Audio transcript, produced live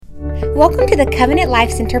Welcome to the Covenant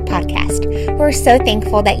Life Center podcast. We're so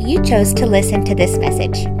thankful that you chose to listen to this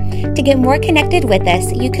message. To get more connected with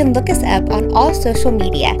us, you can look us up on all social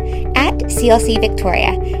media at CLC Victoria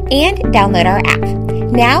and download our app.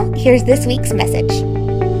 Now, here's this week's message.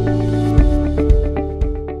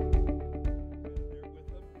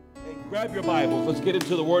 Hey, grab your Bibles. Let's get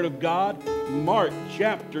into the Word of God. Mark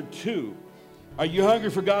chapter 2. Are you hungry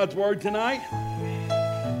for God's Word tonight?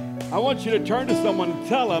 I want you to turn to someone and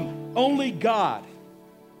tell them, only God.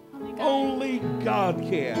 Only God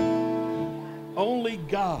can. Only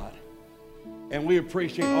God. And we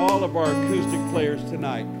appreciate all of our acoustic players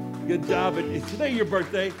tonight. Good job. Is today your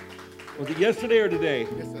birthday? Was it yesterday or today?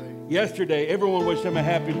 Yesterday. Everyone wish him a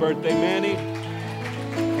happy birthday. Manny,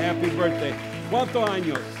 happy birthday. ¿Cuántos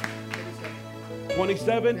años?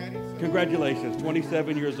 27? Congratulations.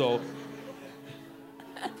 27 years old.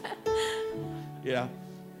 Yeah.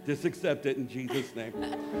 Just accept it in Jesus' name.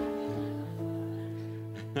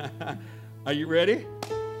 Are you ready?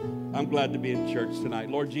 I'm glad to be in church tonight.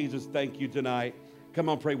 Lord Jesus, thank you tonight. Come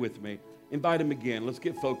on, pray with me. Invite him again. Let's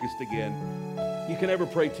get focused again. You can never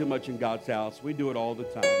pray too much in God's house. We do it all the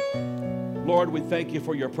time. Lord, we thank you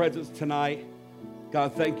for your presence tonight.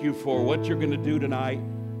 God, thank you for what you're going to do tonight.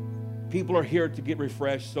 People are here to get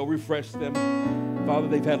refreshed, so refresh them. Father,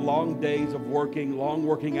 they've had long days of working, long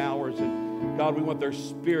working hours, and God, we want their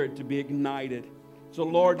spirit to be ignited. So,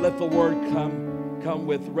 Lord, let the word come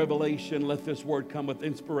with revelation. Let this word come with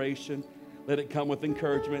inspiration. Let it come with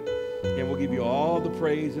encouragement. And we'll give you all the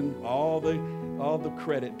praise and all the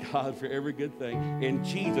credit, God, for every good thing. In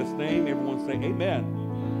Jesus' name, everyone say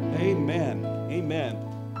amen. Amen.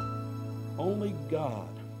 Amen. Only God.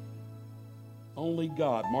 Only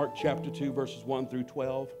God. Mark chapter 2, verses 1 through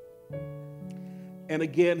 12. And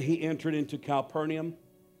again, he entered into Capernaum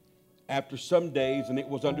after some days, and it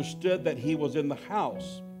was understood that he was in the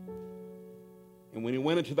house. And when he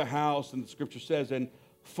went into the house, and the scripture says, and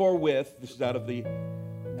forthwith, this is out of the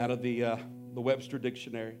Webster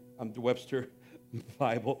dictionary, the Webster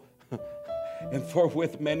Bible, and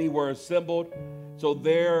forthwith many were assembled, so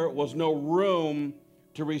there was no room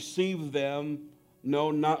to receive them,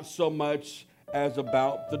 no, not so much as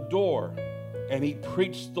about the door. And he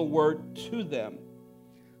preached the word to them.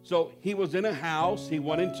 So he was in a house. He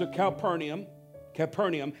went into Capernaum,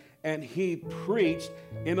 and he preached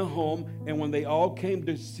in a home. And when they all came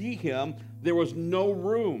to see him, there was no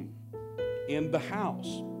room in the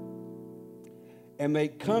house. And they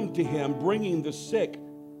come to him, bringing the sick,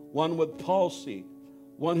 one with palsy,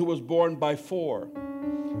 one who was born by four.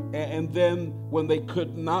 And then when they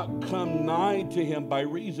could not come nigh to him by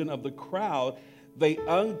reason of the crowd, they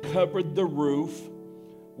uncovered the roof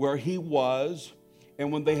where he was.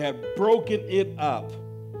 And when they had broken it up,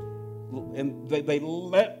 and they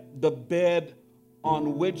let the bed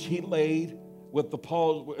on which he laid with the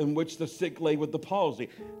palsy, in which the sick lay with the palsy.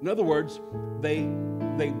 In other words, they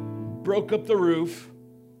broke up the roof,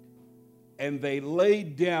 and they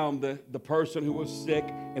laid down the person who was sick,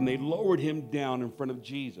 and they lowered him down in front of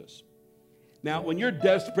Jesus. Now, when you're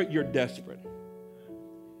desperate, you're desperate.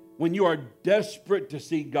 When you are desperate to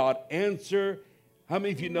see God answer, how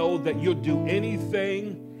many of you know that you'll do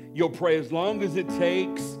anything, you'll pray as long as it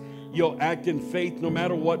takes, you'll act in faith no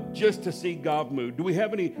matter what, just to see God move? Do we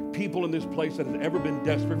have any people in this place that have ever been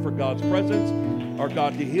desperate for God's presence, or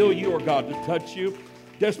God to heal you, or God to touch you?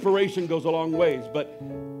 Desperation goes a long ways, but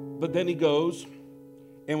then he goes,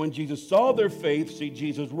 and when Jesus saw their faith, see,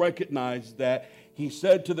 Jesus recognized that. He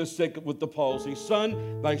said to the sick with the palsy,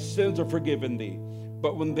 "Son, thy sins are forgiven thee."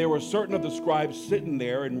 But when there were certain of the scribes sitting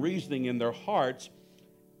there and reasoning in their hearts,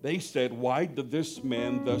 they said, "Why did this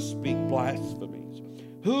man thus speak blasphemies?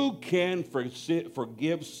 Who can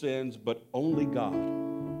forgive sins but only God?"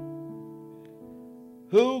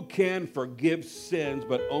 Who can forgive sins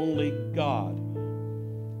but only God?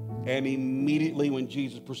 And immediately when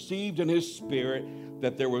Jesus perceived in his spirit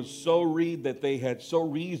that they had so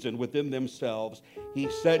reasoned within themselves, he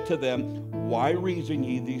said to them, "Why reason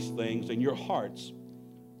ye these things in your hearts?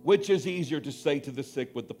 Which is easier to say to the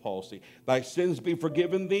sick with the palsy, thy sins be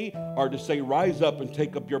forgiven thee, or to say, rise up and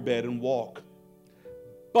take up your bed and walk?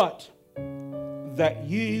 But that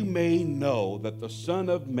ye may know that the Son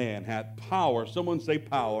of Man hath power." Someone say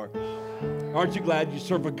power. Aren't you glad you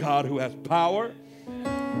serve a God who has power?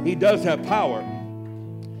 He does have power.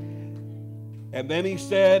 And then he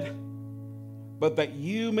said, "But that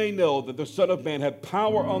you may know that the Son of Man hath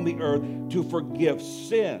power on the earth to forgive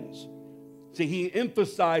sins." See, he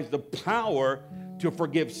emphasized the power to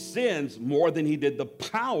forgive sins more than he did the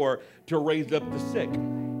power to raise up the sick.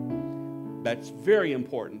 That's very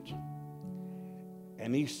important.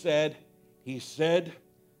 And he said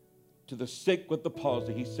to the sick with the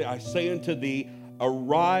palsy, he said, I say unto thee,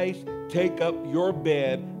 arise, take up your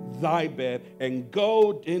bed, thy bed, and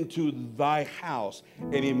go into thy house.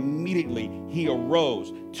 And immediately he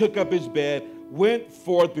arose, took up his bed, went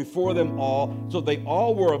forth before them all. So they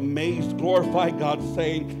all were amazed, glorified God,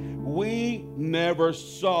 saying, we never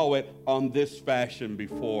saw it on this fashion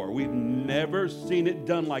before. We've never seen it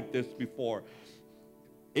done like this before.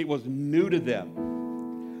 It was new to them.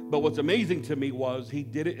 But what's amazing to me was he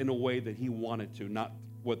did it in a way that he wanted to, not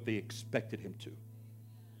what they expected him to.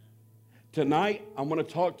 Tonight, I'm going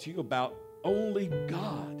to talk to you about only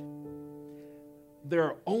God.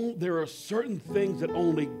 There are certain things that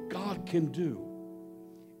only God can do,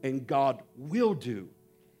 and God will do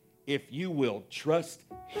if you will trust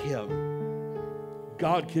him.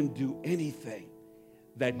 God can do anything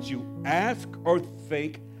that you ask or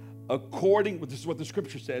think this is what the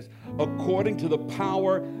scripture says, according to the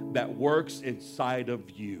power that works inside of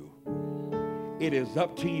you. It is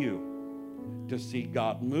up to you to see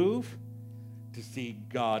God move, to see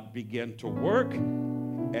God begin to work,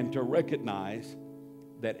 and to recognize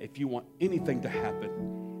that if you want anything to happen,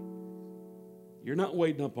 you're not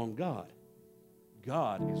waiting up on God.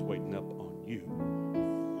 God is waiting up on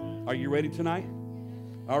you. Are you ready tonight?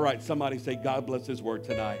 All right, somebody say, God bless his word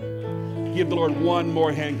tonight. Give the Lord one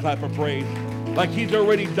more hand clap of praise, like he's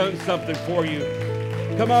already done something for you.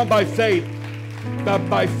 Come on, by faith.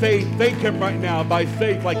 By faith, thank him right now. By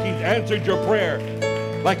faith, like he's answered your prayer,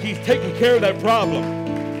 like he's taken care of that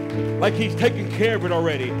problem, like he's taken care of it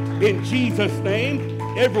already. In Jesus' name,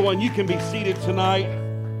 everyone, you can be seated tonight.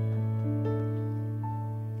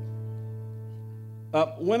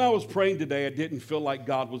 When I was praying today, I didn't feel like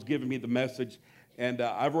God was giving me the message, and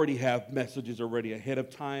I've already have messages already ahead of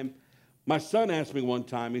time. My son asked me one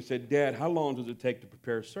time, he said, Dad, how long does it take to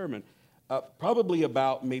prepare a sermon? Probably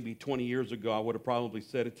about maybe 20 years ago, I would have probably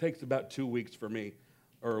said it takes about 2 weeks for me,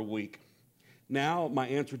 or a week. Now, my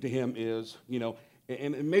answer to him is,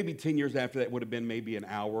 and maybe 10 years after that would have been maybe an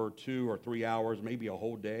hour or 2 or 3 hours, maybe a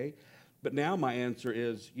whole day. But now my answer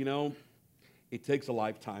is, it takes a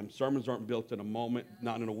lifetime. Sermons aren't built in a moment,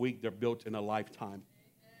 not in a week. They're built in a lifetime.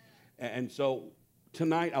 And so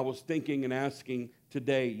tonight I was thinking and asking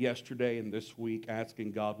today, yesterday, and this week,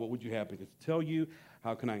 asking God, what would you have me to tell you?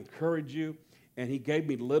 How can I encourage you? And he gave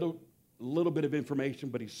me little bit of information,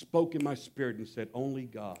 but he spoke in my spirit and said, only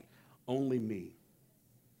God, only me.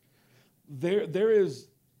 There is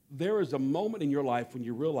a moment in your life when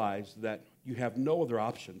you realize that you have no other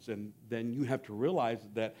options, and then you have to realize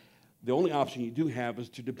that the only option you do have is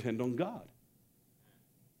to depend on God.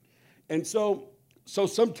 And so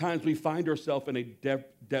sometimes we find ourselves in a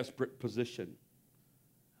desperate position.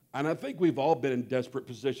 And I think we've all been in desperate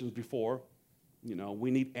positions before. We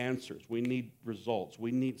need answers. We need results. We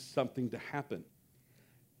need something to happen.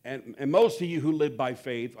 And most of you who live by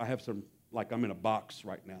faith, I have some, like I'm in a box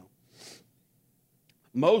right now.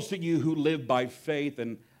 Most of you who live by faith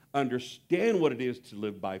and understand what it is to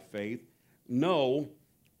live by faith know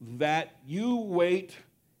that you wait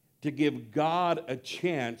to give God a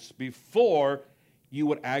chance before you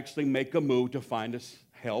would actually make a move to find us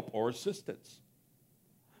help or assistance.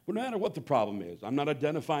 But no matter what the problem is, I'm not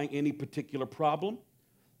identifying any particular problem,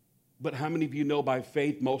 but how many of you know by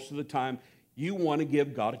faith most of the time you want to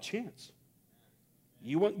give God a chance?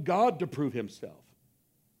 You want God to prove himself.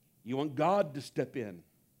 You want God to step in.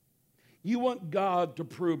 You want God to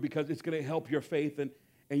prove, because it's going to help your faith, and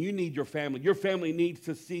you need your family. Your family needs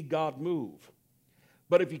to see God move.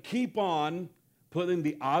 But if you keep on putting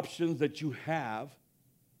the options that you have,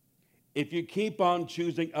 if you keep on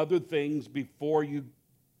choosing other things before you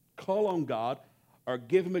call on God or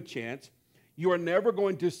give him a chance, you are never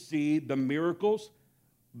going to see the miracles,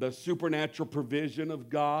 the supernatural provision of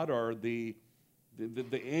God, or the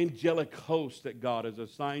angelic host that God has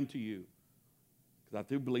assigned to you. Because I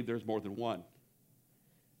do believe there's more than one.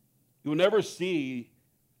 You will never see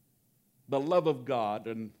the love of God,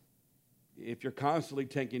 and if you're constantly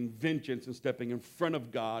taking vengeance and stepping in front of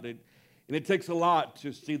God, and it takes a lot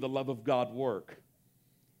to see the love of God work.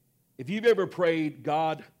 If you've ever prayed,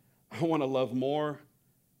 God, I want to love more.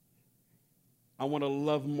 I want to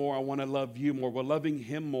love more. I want to love you more. Well, loving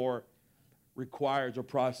him more requires a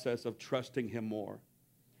process of trusting him more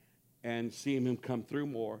and seeing him come through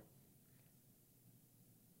more.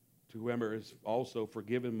 To whoever is also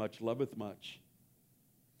forgiven much, loveth much.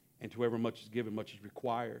 And to whoever much is given, much is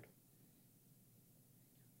required.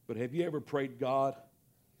 But have you ever prayed, God,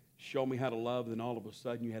 show me how to love, then all of a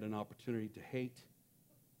sudden you had an opportunity to hate?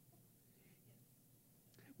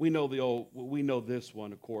 We know this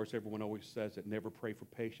one, of course. Everyone always says it, never pray for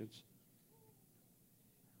patience.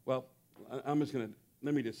 Well, let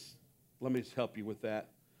me just let me just help you with that.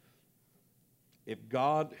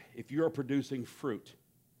 If you are producing fruit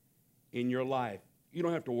in your life, you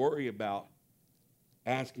don't have to worry about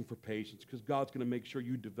asking for patience, because God's going to make sure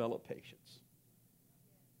you develop patience.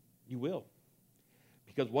 You will.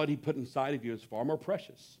 Because what he put inside of you is far more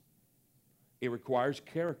precious. It requires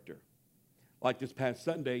character. Like this past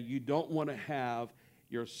Sunday, you don't want to have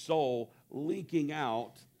your soul leaking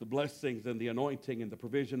out the blessings and the anointing and the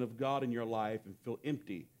provision of God in your life and feel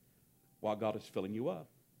empty while God is filling you up.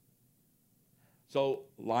 So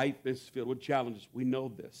life is filled with challenges. We know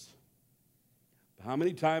this. But how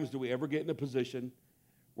many times do we ever get in a position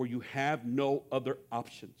where you have no other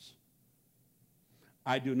options?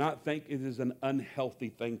 I do not think it is an unhealthy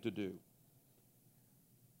thing to do.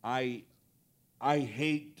 I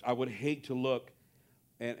would hate to look,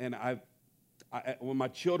 and when my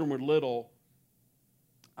children were little,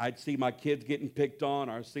 I'd see my kids getting picked on,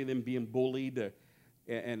 or I'd see them being bullied.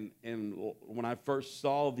 And when I first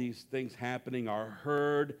saw these things happening, or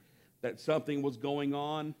heard that something was going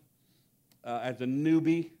on, as a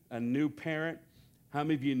newbie, a new parent, how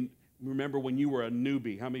many of you remember when you were a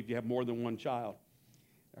newbie? How many of you have more than one child?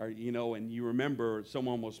 Or, and you remember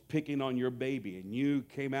someone was picking on your baby, and you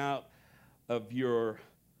came out of your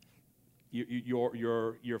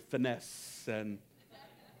finesse, and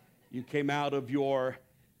you came out of your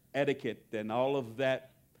etiquette and all of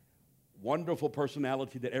that wonderful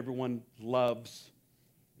personality that everyone loves,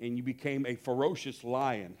 and you became a ferocious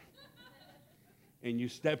lion. And you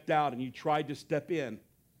stepped out and you tried to step in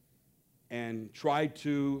and tried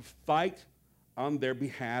to fight on their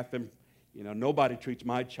behalf. And, nobody treats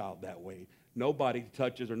my child that way. Nobody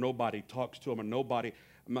touches or nobody talks to them, or nobody,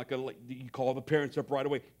 I'm not going to let you call the parents up right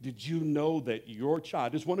away. Did you know that your child, I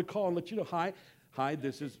just want to call and let you know, hi,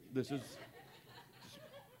 this is,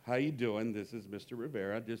 how you doing? This is Mr.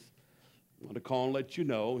 Rivera. Just want to call and let you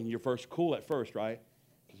know. And you're cool at first, right?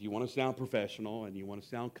 Because you want to sound professional and you want to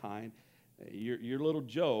sound kind. Your little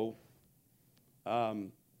Joe,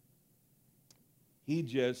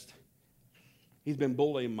 he's been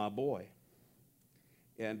bullying my boy.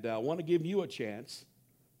 And I want to give you a chance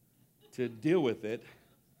to deal with it.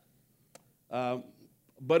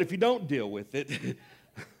 But if you don't deal with it,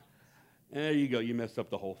 there you go. You messed up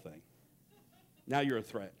the whole thing. Now you're a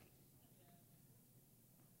threat.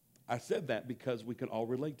 I said that because we can all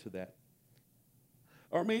relate to that.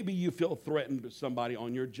 Or maybe you feel threatened with somebody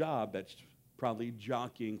on your job that's probably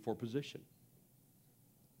jockeying for position.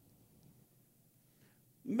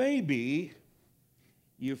 Maybe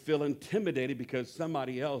you feel intimidated because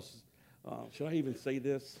somebody else, should I even say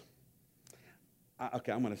this?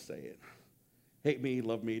 Okay, I'm going to say it. Hate me,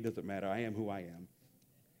 love me, doesn't matter. I am who I am.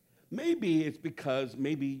 Maybe it's because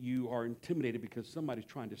you are intimidated because somebody's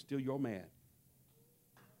trying to steal your man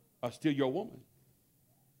or steal your woman.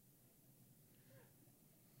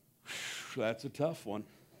 That's a tough one.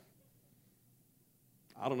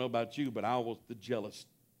 I don't know about you, but I was the jealous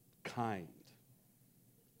kind.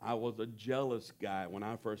 I was a jealous guy when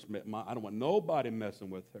I first met I don't want nobody messing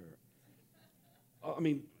with her. I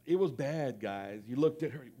mean, it was bad, guys. You looked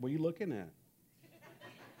at her. What are you looking at?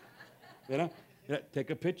 Take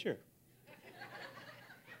a picture.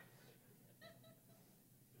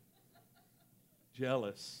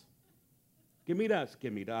 Jealous. Give me that.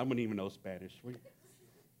 I wouldn't even know Spanish.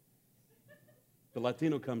 The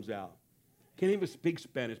Latino comes out. Can't even speak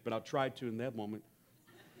Spanish, but I'll try to in that moment.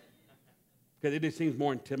 Because it just seems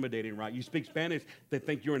more intimidating, right? You speak Spanish, they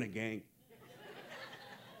think you're in a gang.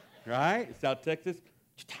 Right? South Texas.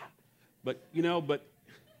 But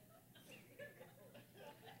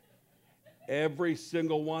every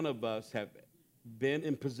single one of us have been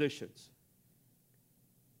in positions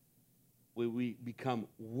where we become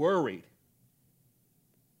worried.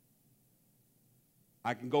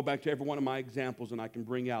 I can go back to every one of my examples and I can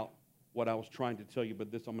bring out what I was trying to tell you,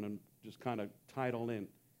 but this I'm going to just kind of tie it all in.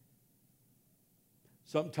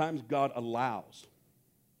 Sometimes God allows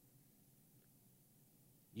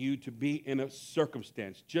you to be in a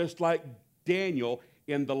circumstance, just like Daniel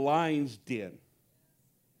in the lion's den.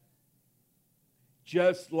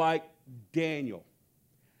 Just like Daniel.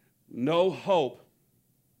 No hope.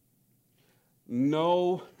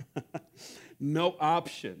 No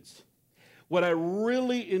options. What I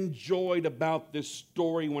really enjoyed about this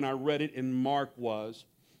story when I read it in Mark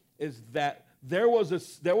is that there was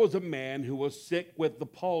a man who was sick with the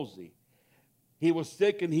palsy. He was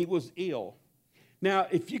sick and he was ill. Now,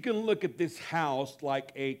 if you can look at this house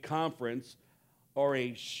like a conference or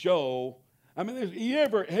a show, I mean,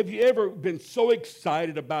 have you ever been so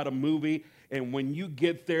excited about a movie and when you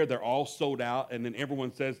get there, they're all sold out and then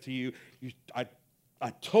everyone says to you, I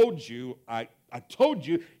told you, I I told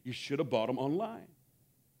you, you should have bought them online.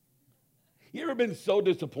 You ever been so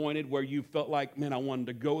disappointed where you felt like, man, I wanted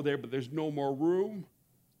to go there, but there's no more room?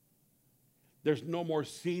 There's no more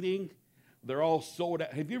seating. They're all sold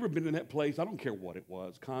out. Have you ever been in that place? I don't care what it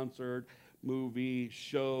was, concert, movie,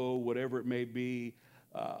 show, whatever it may be,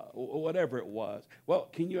 whatever it was. Well,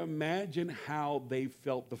 can you imagine how they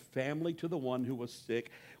felt, the family to the one who was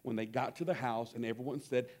sick, when they got to the house and everyone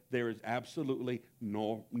said, there is absolutely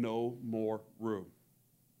no more room.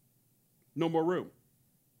 No more room.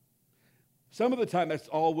 Some of the time, that's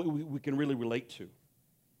all we can really relate to.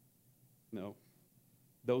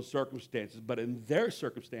 Those circumstances. But in their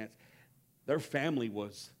circumstance, their family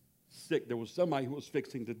was sick. There was somebody who was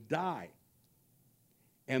fixing to die.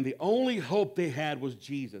 And the only hope they had was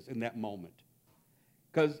Jesus in that moment.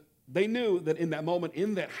 Because they knew that in that moment,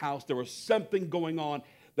 in that house, there was something going on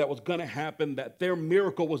that was going to happen, that their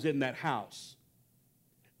miracle was in that house.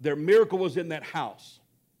 Their miracle was in that house.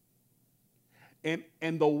 And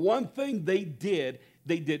the one thing they did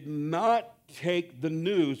not take the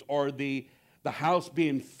news or the house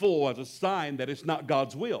being full as a sign that it's not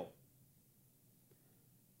God's will.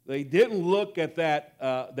 They didn't look at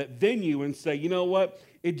that venue and say, you know what,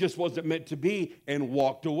 it just wasn't meant to be, and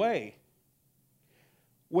walked away.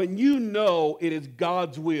 When you know it is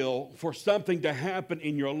God's will for something to happen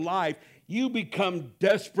in your life, you become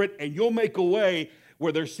desperate and you'll make a way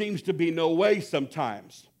where there seems to be no way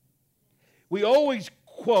sometimes. We always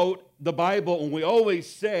quote the Bible and we always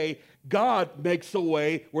say, God makes a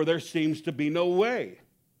way where there seems to be no way.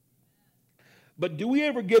 But do we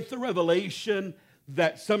ever get the revelation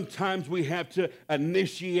that sometimes we have to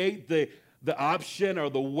initiate the option or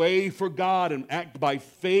the way for God and act by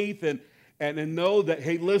faith and know that,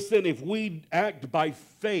 hey, listen, if we act by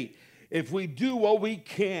faith, if we do what we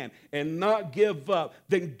can and not give up,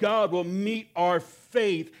 then God will meet our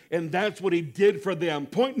faith, and that's what he did for them.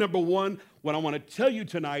 Point number one, what I want to tell you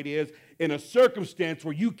tonight is, in a circumstance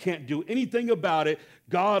where you can't do anything about it,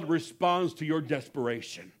 God responds to your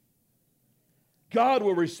desperation. God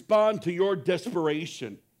will respond to your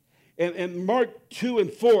desperation. And Mark 2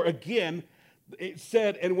 and 4, again, it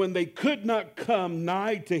said, and when they could not come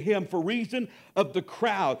nigh to him for reason of the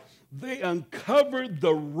crowd, they uncovered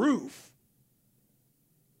the roof.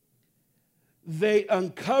 They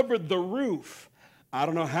uncovered the roof. I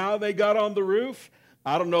don't know how they got on the roof.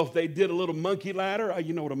 I don't know if they did a little monkey ladder.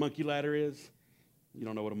 You know what a monkey ladder is? You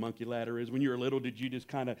don't know what a monkey ladder is? When you were little, did you just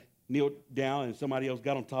kind of kneel down and somebody else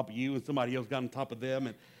got on top of you and somebody else got on top of them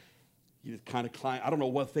and you just kind of climbed? I don't know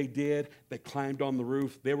what they did. They climbed on the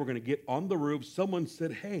roof. They were going to get on the roof. Someone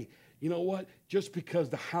said, hey, you know what? Just because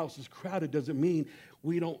the house is crowded doesn't mean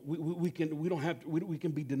we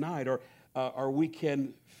can be denied or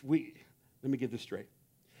let me get this straight.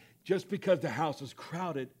 Just because the house is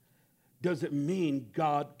crowded doesn't mean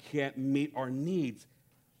God can't meet our needs.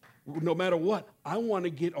 No matter what, I want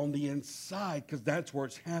to get on the inside because that's where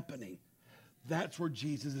it's happening. That's where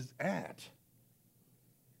Jesus is at.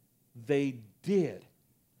 They did.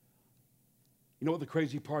 You know what the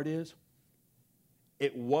crazy part is?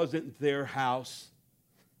 It wasn't their house.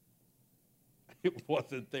 It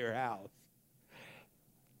wasn't their house.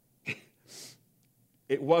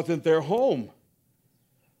 It wasn't their home.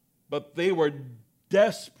 But they were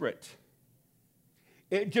desperate.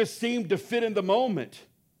 It just seemed to fit in the moment.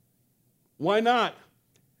 Why not?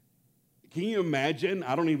 Can you imagine?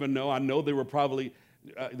 I don't even know. I know they were probably,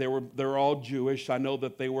 they're all Jewish. I know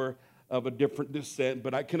that they were of a different descent.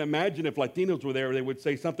 But I can imagine if Latinos were there, they would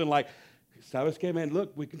say something like, "Sabes que, man,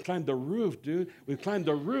 look, we can climb the roof, dude. We climb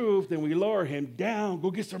the roof, then we lower him down.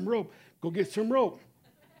 Go get some rope. Go get some rope.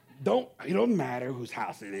 It don't matter whose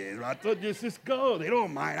house it is. I told you, just go. They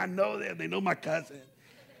don't mind. I know them. They know my cousin.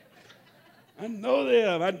 I know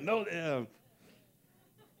them.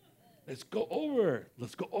 Let's go over.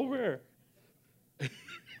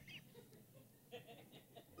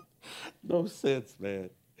 No sense,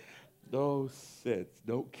 man. No sense.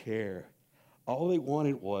 Don't care. All they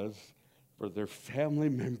wanted was for their family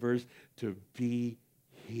members to be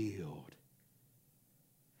healed.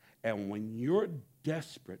 And when you're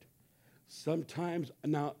desperate, sometimes,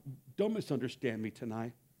 now don't misunderstand me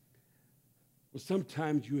tonight, but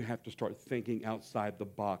sometimes you have to start thinking outside the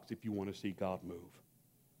box if you want to see God move.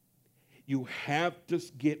 You have to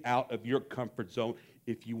get out of your comfort zone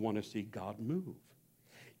if you want to see God move.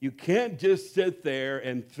 You can't just sit there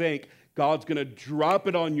and think God's going to drop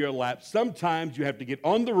it on your lap. Sometimes you have to get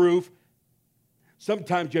on the roof.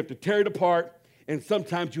 Sometimes you have to tear it apart. And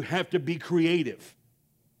sometimes you have to be creative.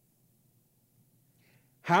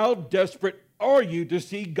 How desperate are you to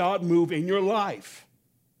see God move in your life?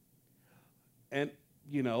 And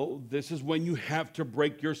this is when you have to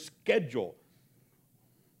break your schedule.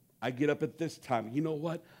 I get up at this time. You know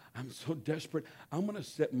what? I'm so desperate. I'm going to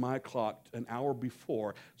set my clock an hour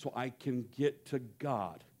before so I can get to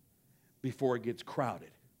God before it gets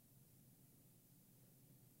crowded.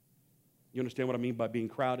 You understand what I mean by being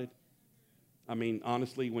crowded? I mean,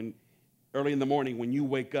 honestly, when early in the morning when you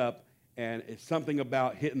wake up and it's something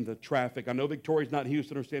about hitting the traffic. I know Victoria's not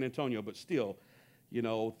Houston or San Antonio, but still,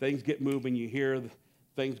 things get moving. You hear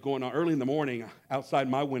things going on. Early in the morning, outside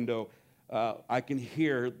my window, I can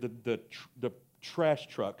hear the trash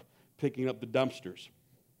truck picking up the dumpsters.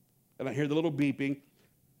 And I hear the little beeping.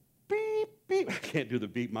 Beep, beep. I can't do the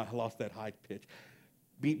beep. I lost that high pitch.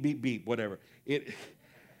 Beep, beep, beep, whatever.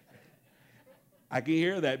 I can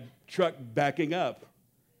hear that truck backing up.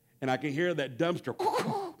 And I can hear that dumpster.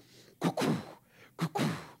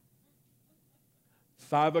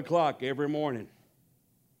 5 o'clock every morning.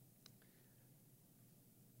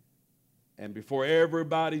 And before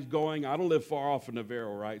everybody's going, I don't live far off in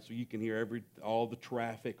Navarro, right? So you can hear all the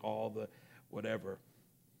traffic, all the whatever.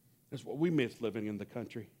 That's what we miss living in the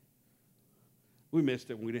country. We missed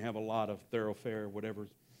it when we didn't have a lot of thoroughfare, whatever,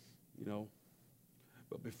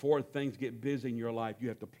 But before things get busy in your life, you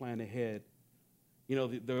have to plan ahead.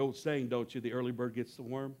 The old saying, don't you, the early bird gets the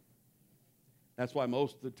worm? That's why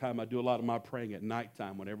most of the time I do a lot of my praying at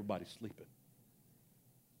nighttime when everybody's sleeping.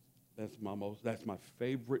 That's my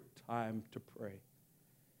favorite time to pray.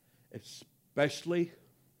 Especially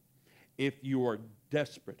if you are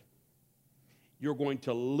desperate. You're going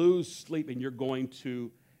to lose sleep and you're going to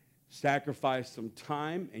sacrifice some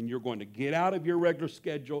time and you're going to get out of your regular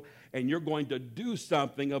schedule and you're going to do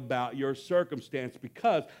something about your circumstance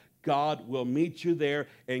because God will meet you there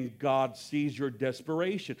and God sees your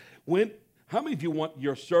desperation. How many of you want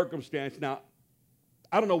your circumstance? Now,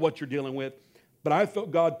 I don't know what you're dealing with, but I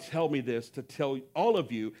felt God tell me this to tell all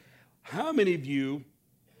of you. How many of you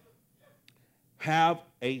have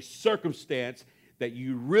a circumstance that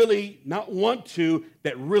you really not want to,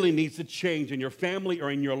 that really needs to change in your family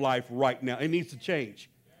or in your life right now? It needs to change.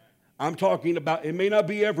 I'm talking about, it may not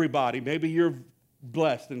be everybody. Maybe you're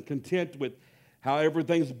blessed and content with how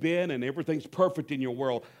everything's been and everything's perfect in your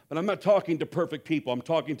world. But I'm not talking to perfect people. I'm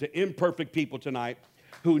talking to imperfect people tonight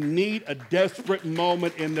who need a desperate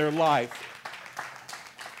moment in their life.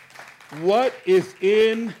 What is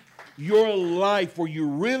in your life where you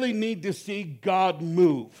really need to see God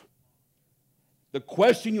move? The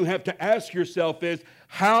question you have to ask yourself is,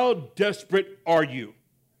 how desperate are you?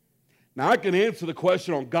 Now, I can answer the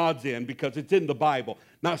question on God's end because it's in the Bible.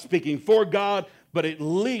 Not speaking for God, but at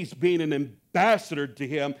least being an ambassador to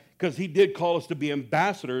Him, because He did call us to be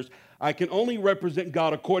ambassadors. I can only represent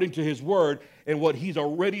God according to His word and what He's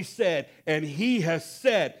already said. And He has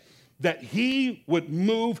said that He would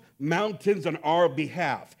move mountains on our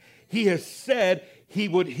behalf. He has said He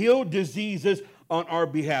would heal diseases on our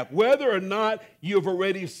behalf. Whether or not you've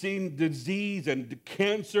already seen disease and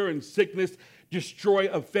cancer and sickness destroy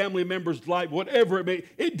a family member's life, whatever it may,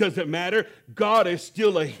 it doesn't matter. God is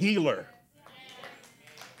still a healer.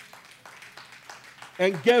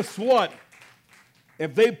 And guess what?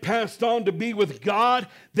 If they passed on to be with God,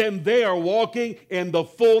 then they are walking in the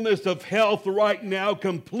fullness of health right now,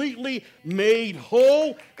 completely made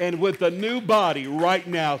whole and with a new body right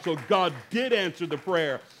now. So God did answer the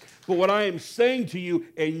prayer. But what I am saying to you,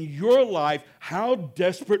 in your life, how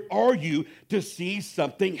desperate are you to see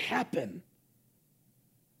something happen?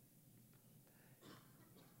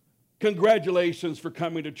 Congratulations for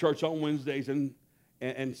coming to church on Wednesdays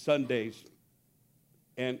and Sundays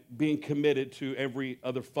and being committed to every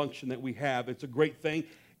other function that we have. It's a great thing.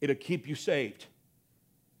 It'll keep you saved.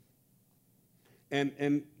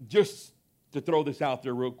 And just to throw this out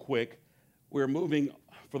there real quick, we're moving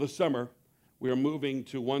for the summer. We are moving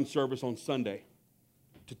to one service on Sunday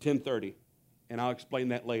to 10:30, and I'll explain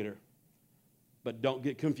that later. But don't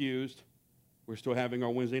get confused. We're still having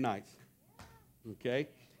our Wednesday nights, okay?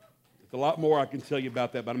 There's a lot more I can tell you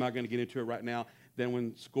about that, but I'm not going to get into it right now. Then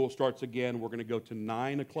when school starts again, we're going to go to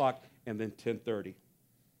 9 o'clock and then 10:30.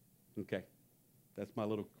 Okay, that's my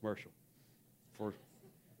little commercial. Well,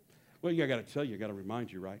 I got to tell you, I got to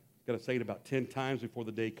remind you, right? Got to say it about 10 times before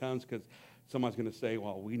the day comes because somebody's going to say,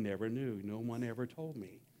 well, we never knew. No one ever told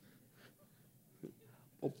me.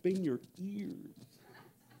 Open your ears,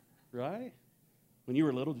 right? When you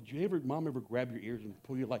were little, did mom ever grab your ears and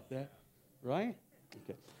pull you like that, right?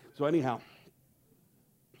 Okay. So anyhow,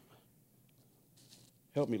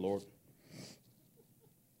 help me, Lord.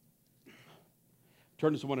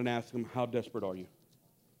 Turn to someone and ask them, how desperate are you?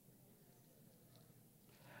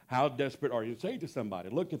 How desperate are you? Say it to somebody.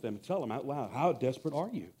 Look at them and tell them out loud, how desperate are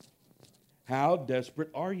you? How desperate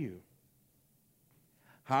are you?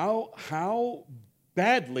 How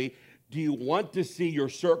badly do you want to see your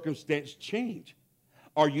circumstance change?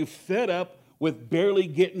 Are you fed up with barely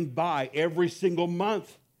getting by every single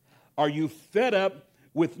month? Are you fed up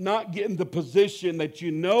with not getting the position that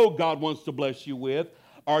you know God wants to bless you with?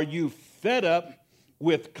 Are you fed up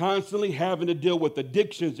with constantly having to deal with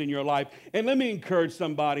addictions in your life? And let me encourage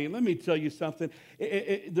somebody, and let me tell you something.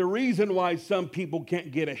 The reason why some people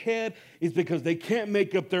can't get ahead is because they can't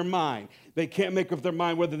make up their mind. They can't make up their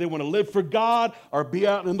mind whether they want to live for God or be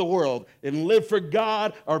out in the world, and live for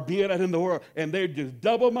God or be out in the world. And they're just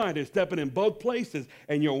double-minded, stepping in both places,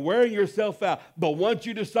 and you're wearing yourself out. But once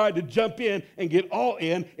you decide to jump in and get all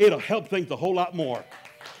in, it'll help things a whole lot more.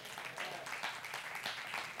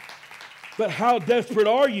 But how desperate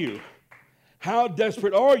are you? How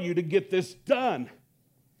desperate are you to get this done?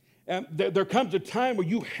 And there comes a time where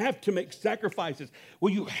you have to make sacrifices,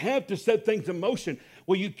 where you have to set things in motion,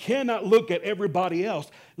 where you cannot look at everybody else.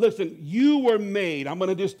 Listen, you were made, I'm going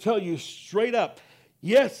to just tell you straight up,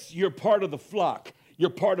 yes, you're part of the flock. You're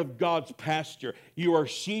part of God's pasture. You are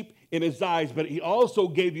sheep in his eyes, but he also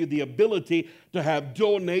gave you the ability to have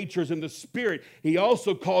dual natures in the spirit. He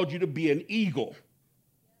also called you to be an eagle.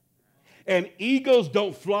 And eagles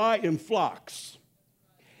don't fly in flocks.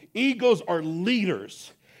 Eagles are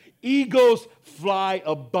leaders. Eagles fly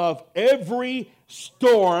above every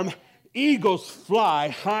storm. Eagles fly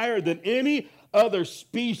higher than any other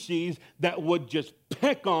species that would just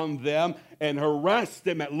peck on them and harass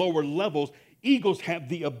them at lower levels. Eagles have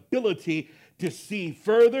the ability to see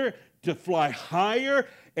further, to fly higher,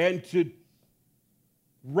 and to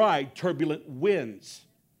ride turbulent winds.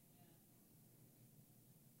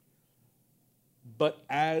 But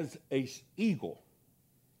as an eagle,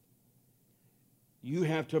 you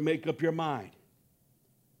have to make up your mind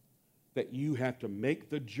that you have to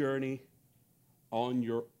make the journey on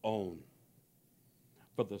your own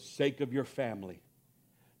for the sake of your family,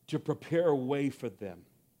 to prepare a way for them.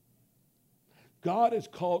 God has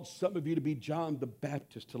called some of you to be John the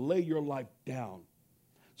Baptist, to lay your life down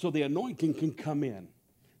so the anointing can come in.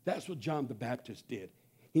 That's what John the Baptist did.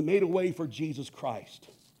 He made a way for Jesus Christ.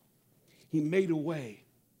 He made a way.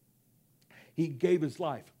 He gave his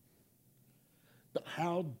life. But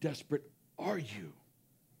how desperate are you?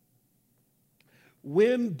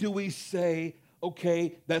 When do we say,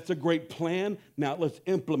 okay, that's a great plan, now let's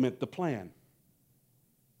implement the plan?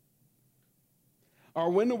 Or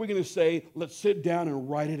when are we going to say, let's sit down and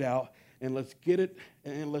write it out, and let's get it,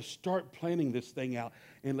 and let's start planning this thing out,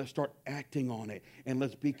 and let's start acting on it, and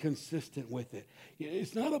let's be consistent with it.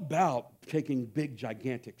 It's not about taking big,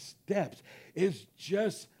 gigantic steps. It's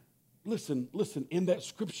just, listen, in that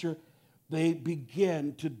scripture, they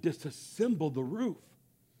began to disassemble the roof,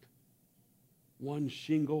 one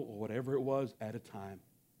shingle or whatever it was at a time.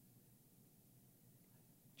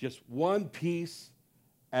 Just one piece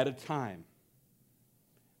at a time,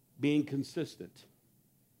 being consistent.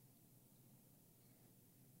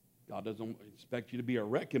 God doesn't expect you to be a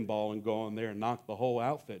wrecking ball and go in there and knock the whole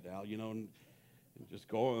outfit out, and just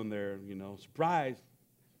go in there, surprise.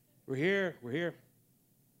 We're here.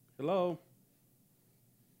 Hello.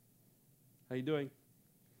 How you doing?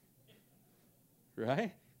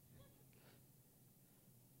 Right?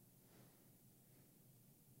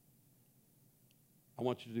 I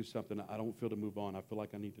want you to do something. I don't feel to move on. I feel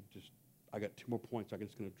like I got 2 more points. I'm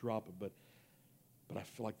just going to drop it, but I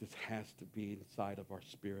feel like this has to be inside of our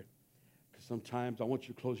spirit. Because sometimes I want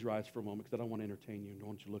you to close your eyes for a moment, because I don't want to entertain you. I don't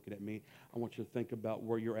want you looking at me. I want you to think about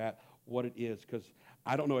where you're at, what it is, because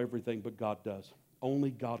I don't know everything, but God does. Only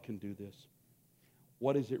God can do this.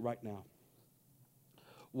 What is it right now?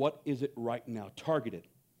 What is it right now? Target it.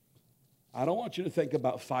 I don't want you to think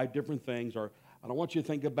about 5 different things, or I don't want you to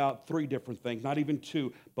think about 3 different things, not even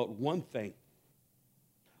 2, but one thing.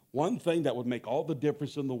 One thing that would make all the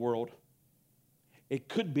difference in the world. It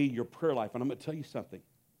could be your prayer life. And I'm going to tell you something.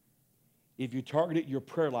 If you target your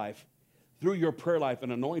prayer life, through your prayer life,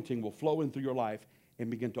 an anointing will flow in through your life and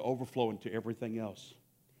begin to overflow into everything else.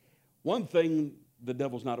 One thing the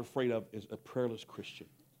devil's not afraid of is a prayerless Christian.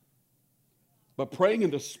 But praying in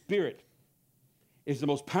the Spirit is the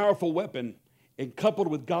most powerful weapon, and coupled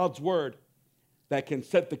with God's word, that can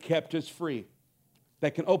set the captives free,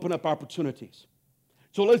 that can open up opportunities.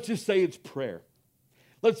 So let's just say it's prayer.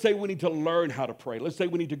 Let's say we need to learn how to pray. Let's say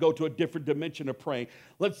we need to go to a different dimension of praying.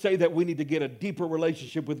 Let's say that we need to get a deeper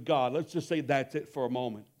relationship with God. Let's just say that's it for a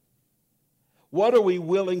moment. What are we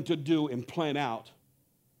willing to do and plan out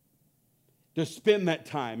to spend that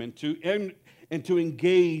time and to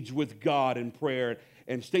engage with God in prayer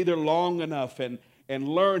and stay there long enough and and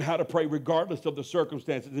learn how to pray regardless of the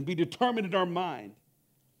circumstances and be determined in our mind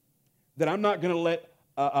that I'm not going to let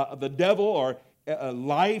the devil or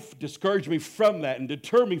life discourage me from that and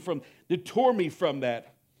detour me from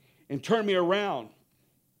that and turn me around.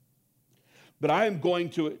 But I am going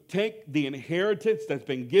to take the inheritance that's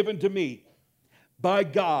been given to me by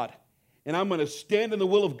God, and I'm going to stand in the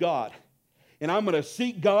will of God, and I'm going to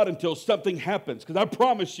seek God until something happens. Because I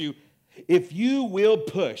promise you, if you will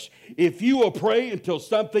push, if you will pray until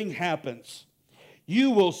something happens,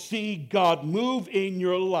 you will see God move in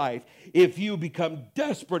your life. If you become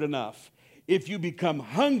desperate enough, if you become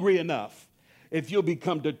hungry enough, if you'll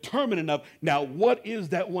become determined enough. Now, what is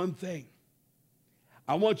that one thing?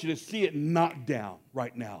 I want you to see it knocked down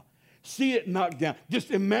right now. See it knocked down.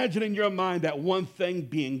 Just imagine in your mind that one thing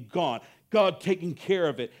being gone. God taking care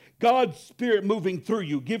of it. God's Spirit moving through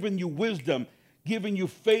you, giving you wisdom, giving you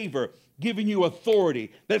favor, giving you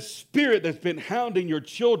authority. That spirit that's been hounding your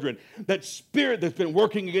children, that spirit that's been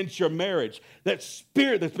working against your marriage, that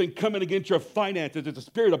spirit that's been coming against your finances. It's a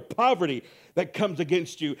spirit of poverty that comes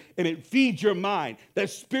against you, and it feeds your mind. That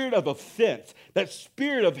spirit of offense, that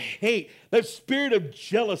spirit of hate, that spirit of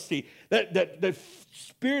jealousy, that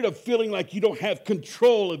spirit of feeling like you don't have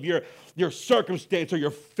control of your circumstance or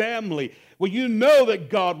your family. Well, you know that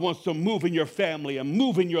God wants to move in your family and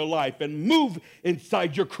move in your life and move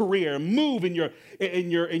inside your career and move in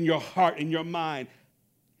your heart, in your mind.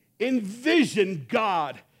 Envision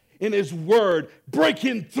God in His Word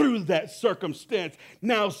breaking through that circumstance.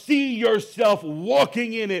 Now see yourself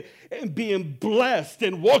walking in it and being blessed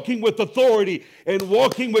and walking with authority and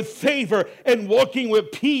walking with favor and walking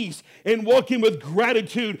with peace and walking with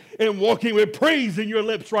gratitude and walking with praise in your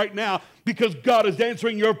lips right now, because God is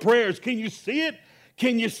answering your prayers. Can you see it?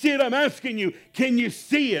 Can you see it? I'm asking you, can you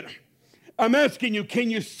see it? I'm asking you,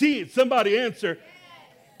 can you see it? Somebody answer.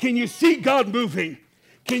 Can you see God moving?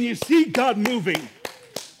 Can you see God moving?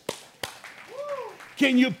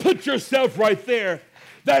 Can you put yourself right there?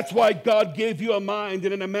 That's why God gave you a mind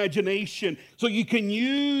and an imagination, so you can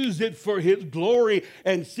use it for His glory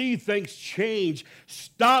and see things change.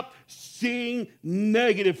 Stop seeing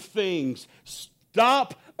negative things.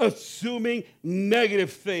 Stop assuming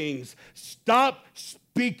negative things. Stop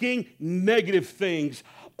speaking negative things.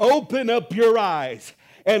 Open up your eyes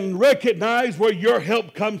and recognize where your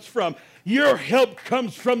help comes from. Your help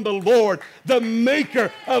comes from the Lord, the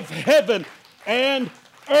maker of heaven and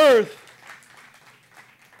earth.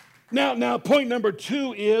 Now, point number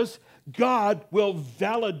 2 is God will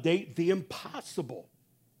validate the impossible.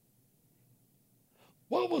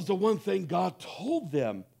 What was the one thing God told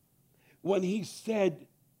them when He said,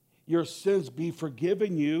 your sins be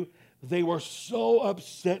forgiven you? They were so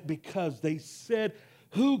upset because they said,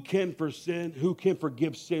 who can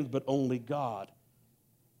forgive sins but only God?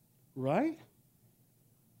 Right?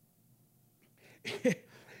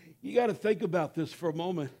 You got to think about this for a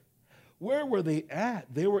moment. Where were they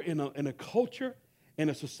at? They were in a culture, in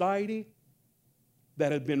a society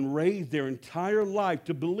that had been raised their entire life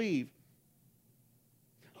to believe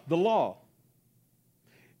the law,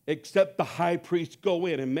 except the high priest go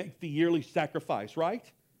in and make the yearly sacrifice, right?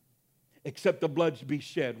 Except the blood to be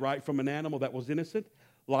shed, right, from an animal that was innocent.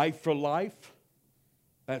 Life for life.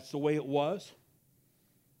 That's the way it was.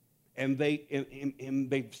 And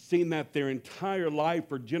they've seen that their entire life,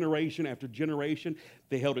 for generation after generation.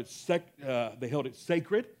 They held it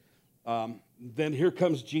sacred. Then here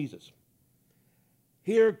comes Jesus.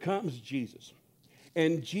 Here comes Jesus.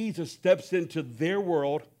 And Jesus steps into their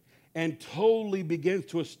world and totally begins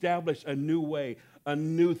to establish a new way, a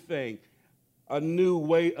new thing, a new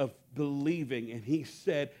way of believing. And He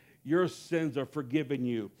said, your sins are forgiven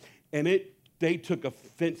you. And they took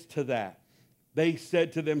offense to that. They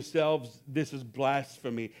said to themselves, this is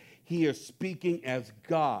blasphemy. He is speaking as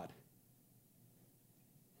God.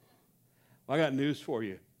 Well, I got news for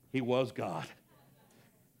you. He was God.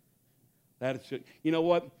 You know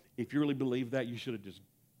what? If you really believe that, you should have just,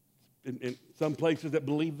 in some places that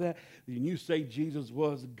believe that, when you say Jesus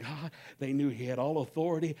was God, they knew He had all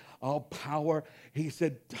authority, all power. He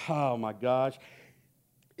said, oh my gosh,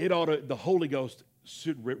 the Holy Ghost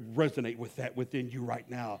should resonate with that within you right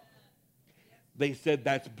now. They said,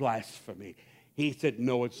 that's blasphemy. He said,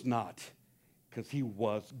 no, it's not, because He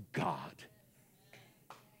was God.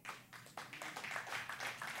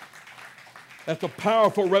 That's a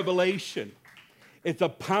powerful revelation. It's a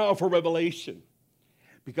powerful revelation,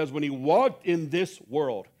 because when He walked in this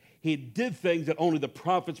world, He did things that only the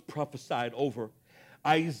prophets prophesied over.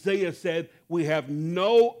 Isaiah said, we have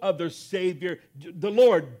no other Savior. The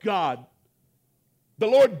Lord God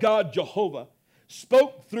Jehovah,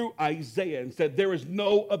 spoke through Isaiah and said, there is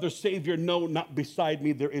no other Savior, no, not beside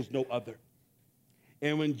me, there is no other.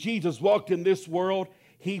 And when Jesus walked in this world,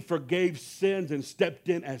 he forgave sins and stepped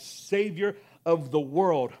in as Savior of the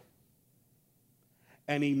world.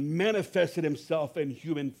 And he manifested himself in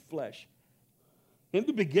human flesh. In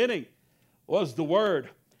the beginning was the Word.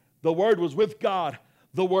 The Word was with God.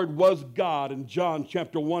 The Word was God in John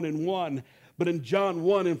chapter 1:1. But in John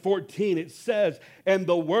 1:14 it says, and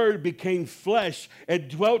the Word became flesh and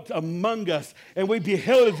dwelt among us. And we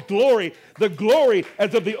beheld his glory, the glory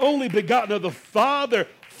as of the only begotten of the Father,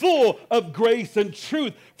 full of grace and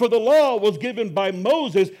truth. For the law was given by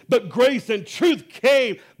Moses, but grace and truth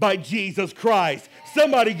came by Jesus Christ.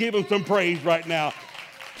 Somebody give him some praise right now.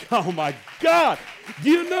 Oh my God. Do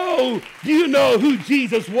you know who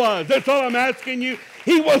Jesus was? That's all I'm asking you.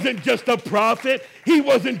 He wasn't just a prophet. He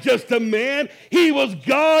wasn't just a man. He was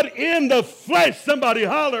God in the flesh. Somebody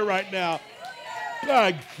holler right now.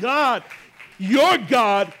 My God, your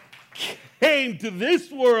God came to this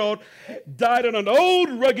world, died on an old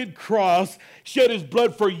rugged cross, shed his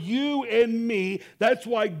blood for you and me. That's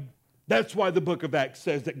why the book of Acts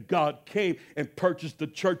says that God came and purchased the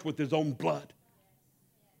church with his own blood.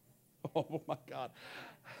 Oh my God.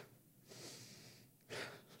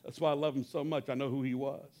 That's why I love him so much. I know who he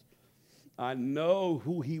was. I know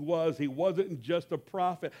who he was. He wasn't just a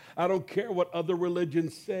prophet. I don't care what other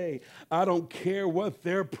religions say. I don't care what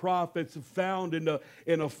their prophets found in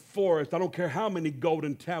a forest. I don't care how many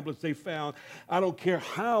golden tablets they found. I don't care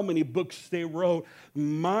how many books they wrote.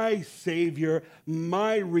 My Savior,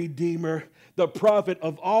 my Redeemer, the prophet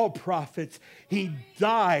of all prophets, he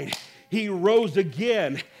died. He rose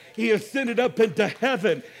again. He ascended up into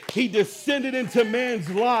heaven. He descended into man's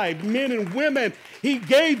life, men and women. He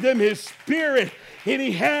gave them his spirit, and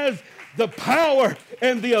he has the power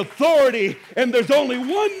and the authority. And there's only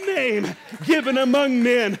one name given among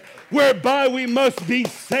men whereby we must be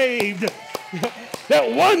saved.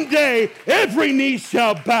 That one day every knee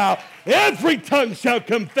shall bow, every tongue shall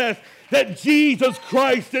confess that Jesus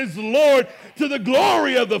Christ is Lord, to the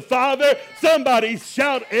glory of the Father. Somebody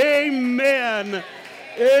shout amen.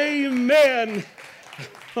 Amen.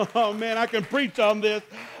 Oh man, I can preach on this.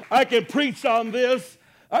 I can preach on this.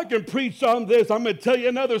 I'm going to tell you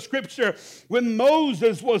another scripture. When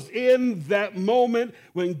Moses was in that moment,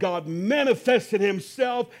 when God manifested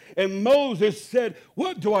himself, and Moses said,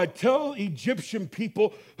 what do I tell Egyptian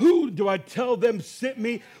people? Who do I tell them sent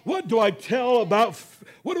me? What do I tell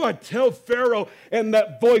Pharaoh? And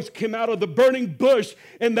that voice came out of the burning bush,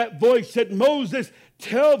 and that voice said, Moses,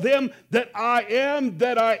 tell them that I am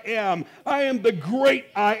that I am. I am the great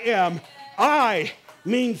I am. I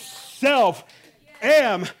means self.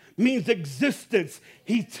 Am means existence.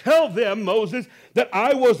 He tell them, Moses, that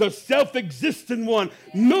I was a self-existent one.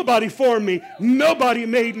 Nobody formed me. Nobody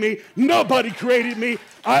made me. Nobody created me.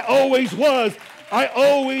 I always was. I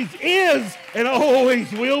always is. And I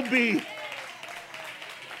always will be.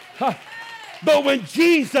 But when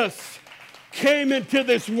Jesus came into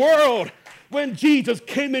this world,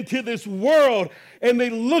 and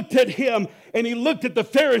they looked at him, and he looked at the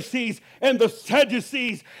Pharisees and the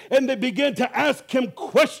Sadducees, and they began to ask him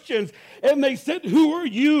questions. And they said, who are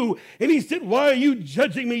you? And he said, why are you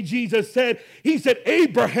judging me? Jesus said, he said,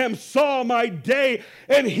 Abraham saw my day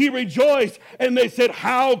and he rejoiced. And they said,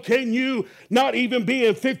 how can you, not even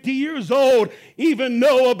being 50 years old, even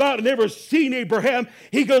know about, never seen Abraham?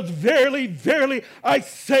 He goes, verily, verily, I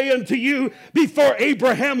say unto you, before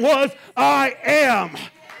Abraham was, I am.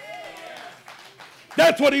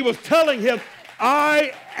 That's what he was telling him.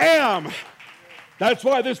 I am. That's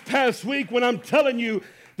why this past week when I'm telling you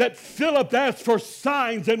that Philip asked for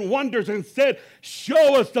signs and wonders and said,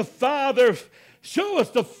 show us the Father,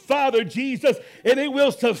 Jesus, and it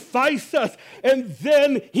will suffice us. And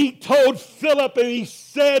then he told Philip and he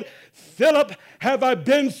said, Philip, have I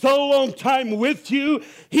been so long time with you?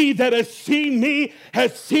 He that has seen me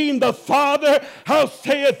has seen the Father. How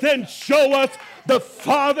saith then, show us the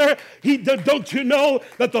Father? Don't you know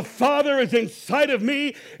that the Father is inside of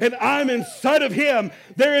me and I'm inside of him?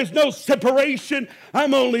 There is no separation.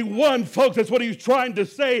 I'm only one, folks. That's what he's trying to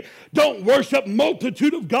say. Don't worship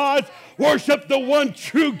multitude of gods. Worship the one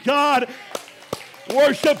true God.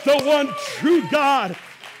 Worship the one true God.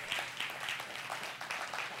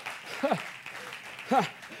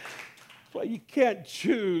 Well, you can't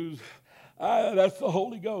choose. That's the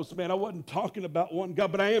Holy Ghost, man. I wasn't talking about one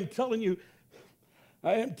God, but I am telling you,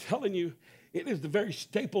 it is the very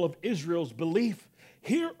staple of Israel's belief.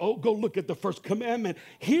 Hear, oh, go look at the first commandment.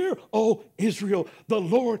 Hear, oh, Israel, the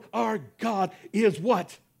Lord our God is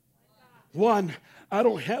what? One, I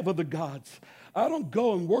don't have other gods. I don't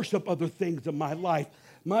go and worship other things in my life.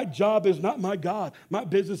 My job is not my God. My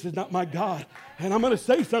business is not my God. And I'm going to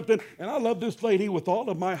say something, and I love this lady with all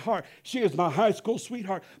of my heart. She is my high school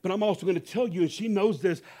sweetheart, but I'm also going to tell you, and she knows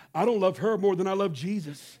this, I don't love her more than I love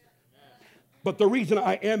Jesus. But the reason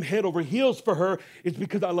I am head over heels for her is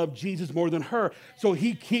because I love Jesus more than her. So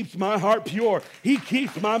he keeps my heart pure. He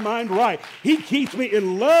keeps my mind right. He keeps me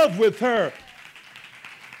in love with her.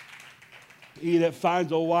 He that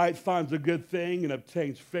finds a wife finds a good thing and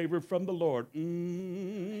obtains favor from the Lord.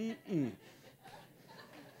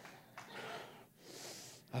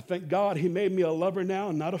 I thank God he made me a lover now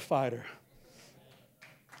and not a fighter.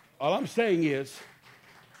 All I'm saying is,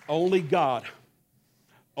 only God.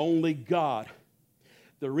 Only God.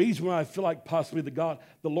 The reason why I feel like possibly the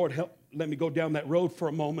Lord helped let me go down that road for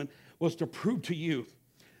a moment was to prove to you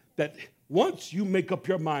that once you make up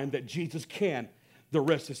your mind that Jesus can, the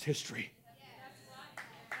rest is history.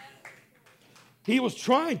 He was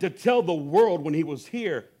trying to tell the world when he was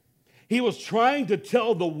here. He was trying to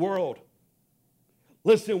tell the world,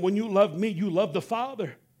 listen, when you love me, you love the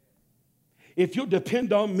Father. If you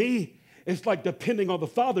depend on me, it's like depending on the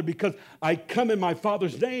Father because I come in my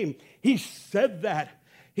Father's name. He said that.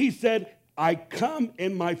 He said, I come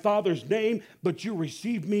in my Father's name, but you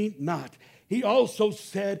receive me not. He also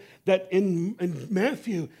said that in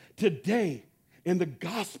Matthew, today, in the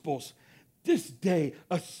Gospels, this day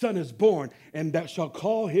a son is born, and thou shalt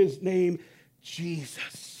call his name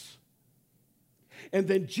Jesus. And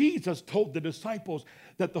then Jesus told the disciples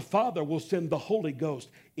that the Father will send the Holy Ghost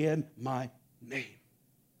in my name.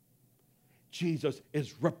 Jesus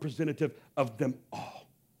is representative of them all.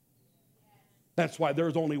 That's why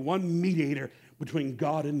there's only one mediator between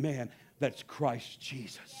God and man. That's Christ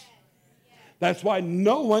Jesus. That's why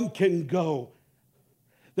no one can go.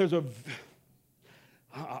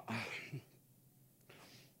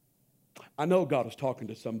 I know God is talking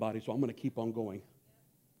to somebody, so I'm going to keep on going.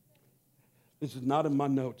 This is not in my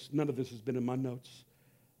notes. None of this has been in my notes.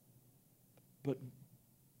 But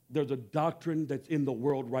there's a doctrine that's in the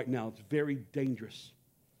world right now. It's very dangerous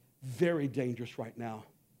right now.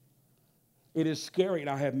 It is scary, and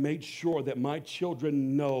I have made sure that my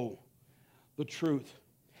children know the truth.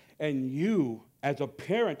 And you, as a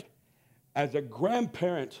parent, as a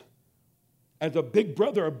grandparent, as a big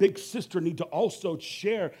brother or big sister, need to also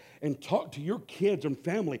share and talk to your kids and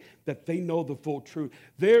family that they know the full truth.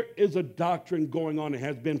 There is a doctrine going on, and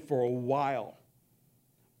has been for a while,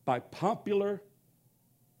 by popular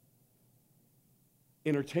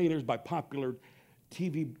entertainers, by popular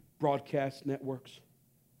TV broadcast networks,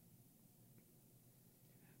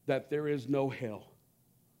 that there is no hell.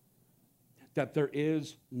 That there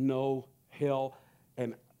is no hell.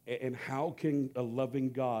 And how can a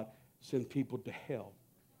loving God send people to hell?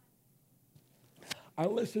 I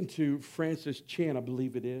listened to Francis Chan, I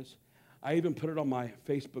believe it is. I even put it on my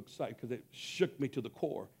Facebook site because it shook me to the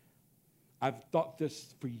core. I've thought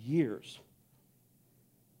this for years.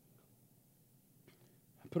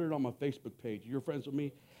 I put it on my Facebook page. You're friends with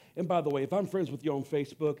me? And by the way, if I'm friends with you on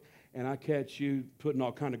Facebook and I catch you putting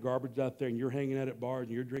all kind of garbage out there and you're hanging out at bars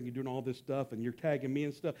and you're drinking, doing all this stuff and you're tagging me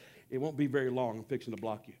and stuff, it won't be very long. I'm fixing to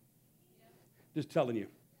block you. Just telling you.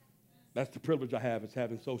 That's the privilege I have, is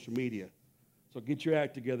having social media. So get your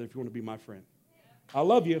act together if you want to be my friend. I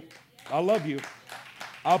love you. I love you.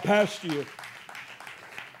 I'll pass you.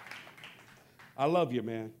 I love you,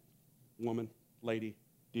 man, woman, lady,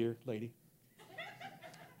 dear lady.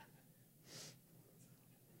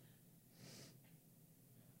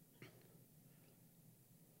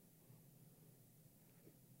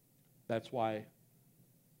 That's why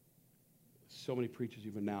so many preachers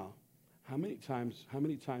even now, how many times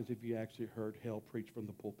have you actually heard hell preached from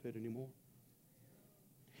the pulpit anymore?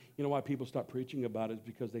 You know why people stopped preaching about it? Is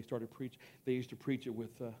because they used to preach it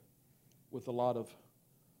with a lot of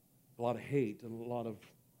hate and a lot of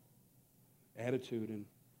attitude, and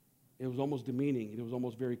it was almost demeaning. It was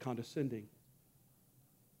almost very condescending.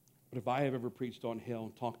 But if I have ever preached on hell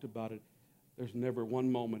and talked about it, there's never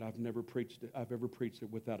one moment I've ever preached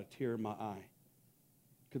it without a tear in my eye,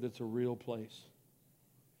 because it's a real place.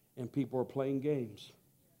 And people are playing games,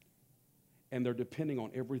 and they're depending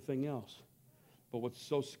on everything else. But what's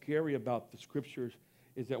so scary about the scriptures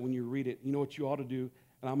is that when you read it, you know what you ought to do?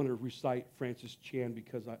 And I'm going to recite Francis Chan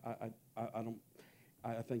because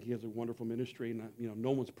I think he has a wonderful ministry, and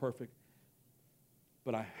no one's perfect.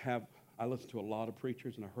 But I listen to a lot of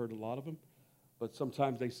preachers, and I heard a lot of them. But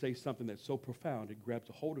sometimes they say something that's so profound, it grabs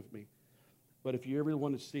a hold of me. But if you ever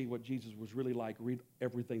want to see what Jesus was really like, read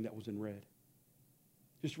everything that was in red.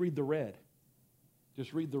 Just read the red.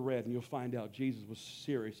 Just read the red and you'll find out Jesus was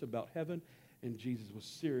serious about heaven and Jesus was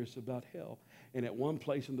serious about hell. And at one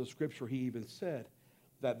place in the scripture, he even said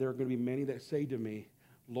that there are going to be many that say to me,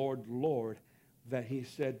 Lord, Lord, that he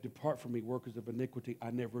said, depart from me, workers of iniquity.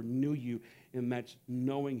 I never knew you. And that's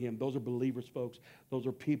knowing him. Those are believers, folks. Those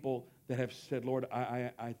are people that have said, Lord,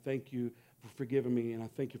 I thank you for forgiving me, and I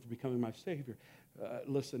thank you for becoming my Savior.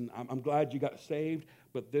 Listen, I'm glad you got saved,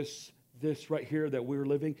 but this right here that we're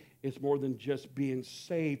living is more than just being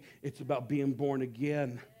saved. It's about being born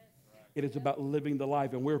again. It is about living the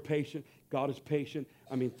life, and we're patient. God is patient.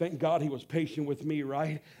 I mean, thank God he was patient with me,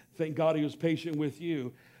 right? Thank God he was patient with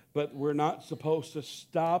you. But we're not supposed to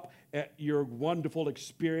stop at your wonderful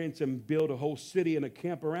experience and build a whole city and a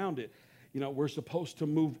camp around it. You know, we're supposed to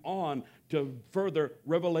move on to further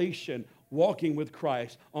revelation, walking with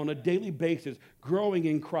Christ on a daily basis, growing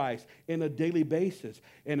in Christ in a daily basis.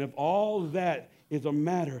 And if all that is a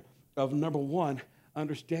matter of, number one,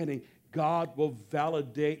 understanding God will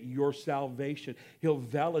validate your salvation. He'll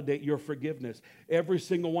validate your forgiveness. Every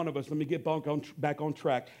single one of us, let me get back on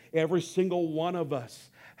track. Every single one of us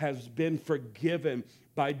has been forgiven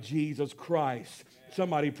by Jesus Christ.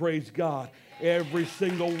 Somebody praise God. Every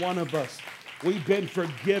single one of us, we've been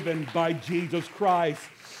forgiven by Jesus Christ.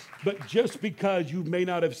 But just because you may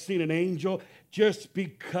not have seen an angel, just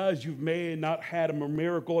because you may not had a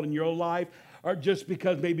miracle in your life, or just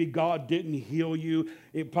because maybe God didn't heal you,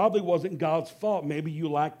 it probably wasn't God's fault. Maybe you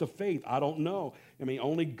lacked the faith. I don't know. I mean,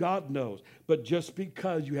 only God knows. But just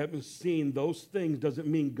because you haven't seen those things doesn't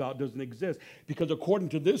mean God doesn't exist. Because according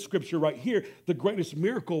to this scripture right here, the greatest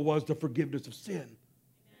miracle was the forgiveness of sin.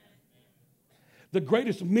 The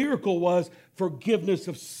greatest miracle was forgiveness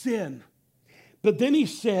of sin. But then he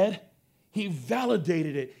said, he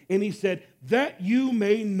validated it, and he said, that you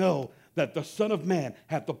may know that the Son of Man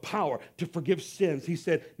had the power to forgive sins. He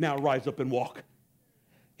said, now rise up and walk.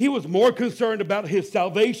 He was more concerned about his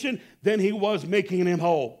salvation than he was making him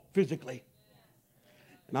whole physically.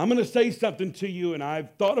 And I'm going to say something to you, and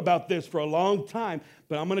I've thought about this for a long time,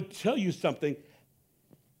 but I'm going to tell you something.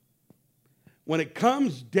 When it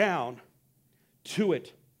comes down to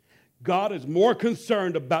it, God is more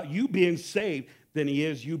concerned about you being saved than he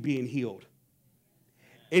is you being healed.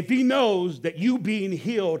 If he knows that you being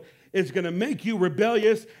healed is going to make you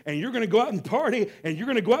rebellious, and you're going to go out and party, and you're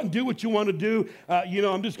going to go out and do what you want to do,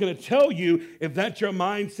 I'm just going to tell you, if that's your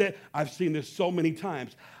mindset, I've seen this so many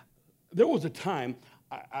times. There was a time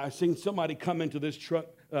I seen somebody come into this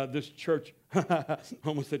church,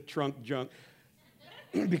 almost said trunk junk,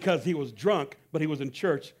 because he was drunk, but he was in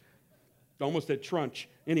church. Almost said trunch.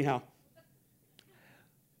 Anyhow,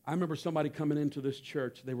 I remember somebody coming into this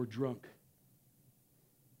church. They were drunk.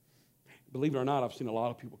 Believe it or not, I've seen a lot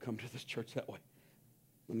of people come to this church that way.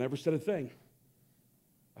 I never said a thing.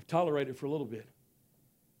 I've tolerated it for a little bit.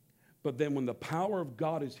 But then when the power of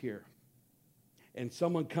God is here and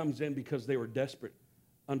someone comes in because they were desperate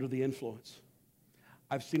under the influence,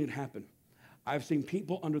 I've seen it happen. I've seen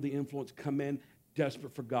people under the influence come in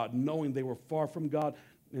desperate for God, knowing they were far from God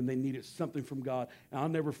and they needed something from God. And I'll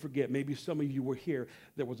never forget, maybe some of you were here,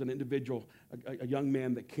 there was an individual, a young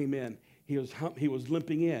man that came in. He was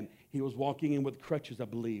limping in. He was walking in with crutches, I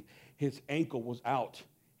believe. His ankle was out.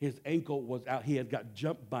 His ankle was out. He had got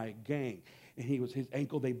jumped by a gang. And his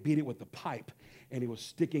ankle, they beat it with a pipe. And he was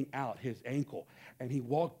sticking out his ankle. And he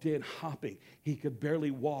walked in hopping. He could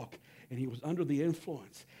barely walk. And he was under the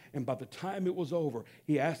influence. And by the time it was over,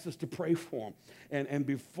 he asked us to pray for him. And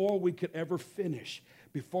before we could ever finish,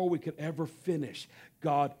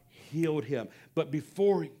 God healed him. But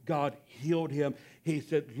before God healed him, he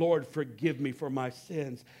said, Lord, forgive me for my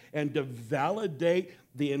sins. And to validate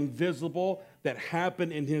the invisible that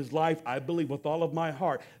happened in his life, I believe with all of my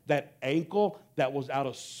heart, that ankle that was out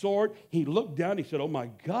of sort, he looked down, he said, oh my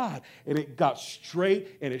God. And it got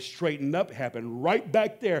straight and it straightened up. It happened right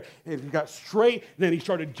back there. And it got straight. Then he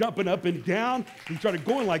started jumping up and down. He started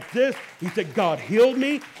going like this. He said, God healed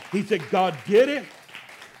me. He said, God did it.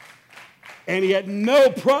 And he had no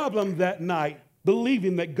problem that night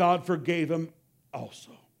believing that God forgave him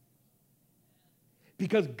also.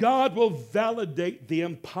 Because God will validate the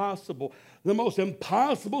impossible. The most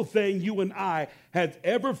impossible thing you and I had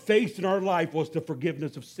ever faced in our life was the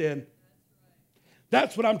forgiveness of sin.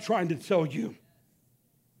 That's what I'm trying to tell you.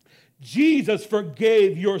 Jesus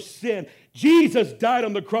forgave your sin. Jesus died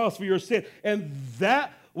on the cross for your sin. And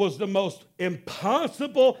that was the most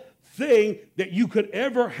impossible thing that you could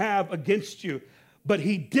ever have against you. But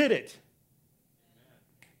he did it.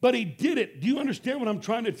 But he did it. Do you understand what I'm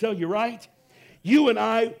trying to tell you, right? You and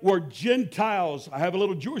I were Gentiles. I have a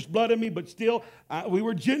little Jewish blood in me, but still, we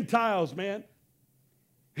were Gentiles, man.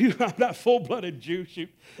 I'm not full-blooded Jew. Shoot.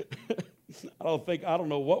 I don't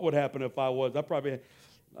know what would happen if I was. I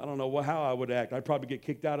don't know how I would act. I'd probably get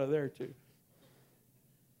kicked out of there too.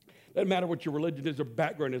 Doesn't matter what your religion is or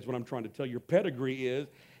background is, what I'm trying to tell you. Your pedigree is,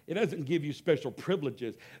 it doesn't give you special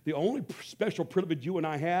privileges. The only special privilege you and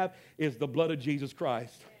I have is the blood of Jesus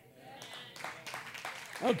Christ.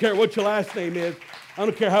 I don't care what your last name is. I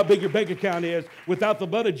don't care how big your bank account is. Without the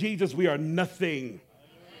blood of Jesus, we are nothing.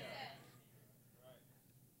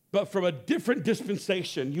 But from a different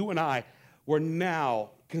dispensation, you and I were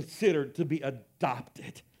now considered to be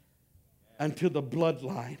adopted unto the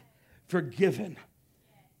bloodline, forgiven,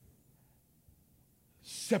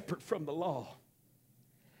 separate from the law.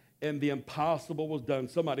 And the impossible was done.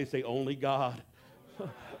 Somebody say, only God.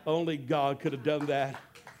 Only God could have done that.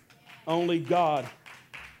 Only God.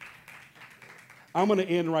 I'm going to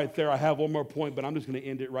end right there. I have one more point, but I'm just going to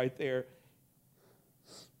end it right there.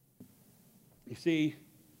 You see,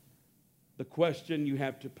 the question you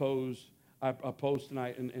have to pose, I pose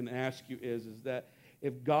tonight and ask you is that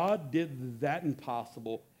if God did that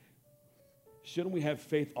impossible, shouldn't we have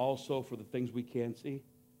faith also for the things we can see?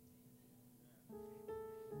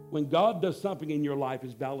 When God does something in your life,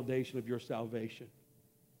 it's validation of your salvation.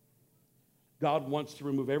 God wants to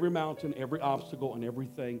remove every mountain, every obstacle, and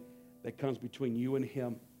everything that comes between you and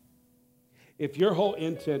Him. If your whole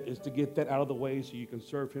intent is to get that out of the way so you can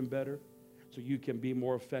serve Him better, so you can be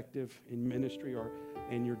more effective in ministry or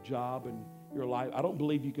in your job and your life, I don't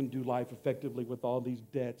believe you can do life effectively with all these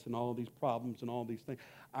debts and all these problems and all these things.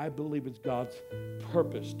 I believe it's God's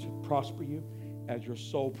purpose to prosper you as your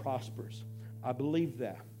soul prospers. I believe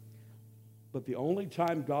that. But the only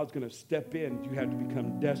time God's going to step in, you have to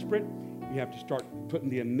become desperate. You have to start putting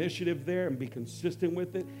the initiative there and be consistent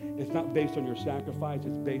with it. It's not based on your sacrifice.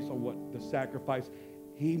 It's based on what the sacrifice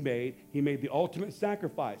He made. He made the ultimate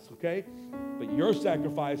sacrifice, okay? But your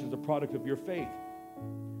sacrifice is a product of your faith.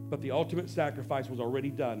 But the ultimate sacrifice was already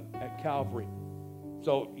done at Calvary.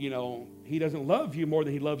 So, He doesn't love you more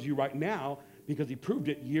than He loves you right now because He proved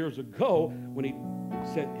it years ago when He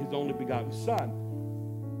sent His only begotten Son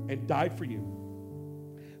and died for you.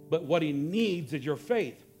 But what He needs is your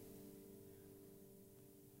faith.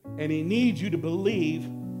 And He needs you to believe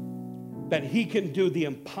that He can do the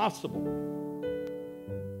impossible.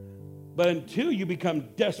 But until you become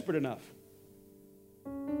desperate enough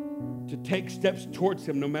to take steps towards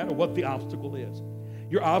Him, no matter what the obstacle is.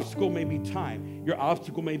 Your obstacle may be time. Your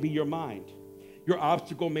obstacle may be your mind. Your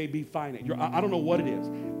obstacle may be finance. I don't know what it is.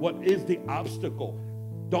 What is the obstacle?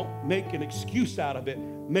 Don't make an excuse out of it.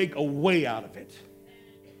 Make a way out of it.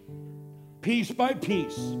 Piece by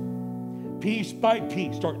piece. Piece by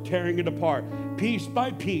piece, start tearing it apart. Piece by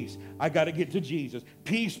piece, I got to get to Jesus.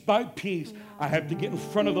 Piece by piece, I have to get in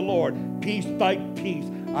front of the Lord. Piece by piece,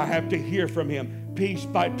 I have to hear from Him. Piece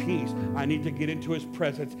by piece, I need to get into His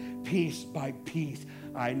presence. Piece by piece,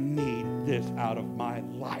 I need this out of my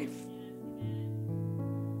life.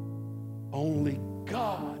 Only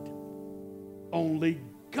God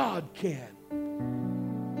can.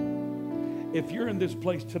 If you're in this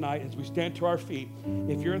place tonight, as we stand to our feet,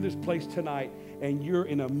 if you're in this place tonight and you're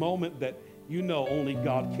in a moment that you know only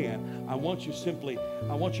God can, I want you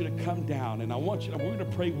to come down and we're going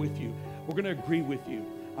to pray with you. We're going to agree with you.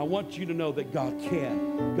 I want you to know that God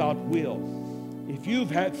can, God will. If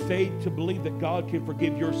you've had faith to believe that God can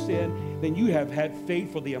forgive your sin, then you have had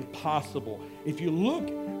faith for the impossible. If you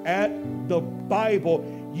look at the Bible,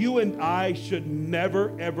 you and I should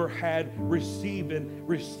never, ever had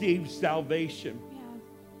received salvation. Yeah.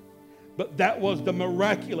 But that was the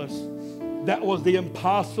miraculous. That was the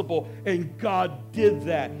impossible. And God did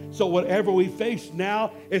that. So whatever we face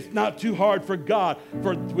now, it's not too hard for God.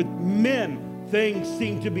 For with men, things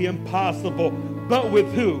seem to be impossible. But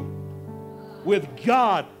with who? With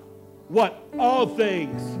God. What? All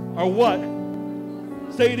things are what?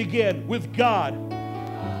 Say it again. With God.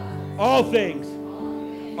 All things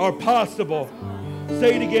are possible.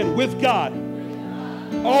 Say it again. With God,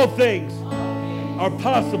 all things are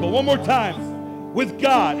possible. One more time. With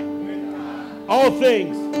God, all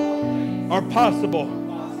things are possible.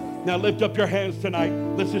 Now lift up your hands tonight.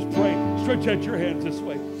 Let's just pray. Stretch out your hands this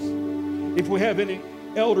way. If we have any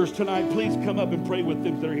elders tonight, please come up and pray with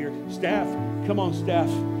them that are here. Staff, come on, staff.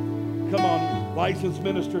 Come on, licensed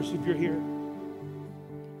ministers, if you're here.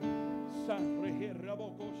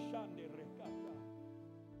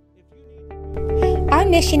 Our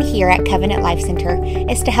mission here at Covenant Life Center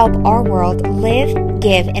is to help our world live,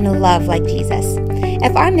 give, and love like Jesus.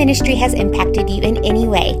 If our ministry has impacted you in any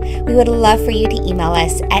way, we would love for you to email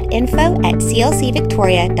us at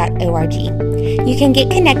info@clcvictoria.org. You can get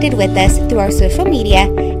connected with us through our social media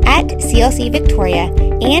at CLC Victoria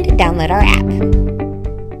and download our app.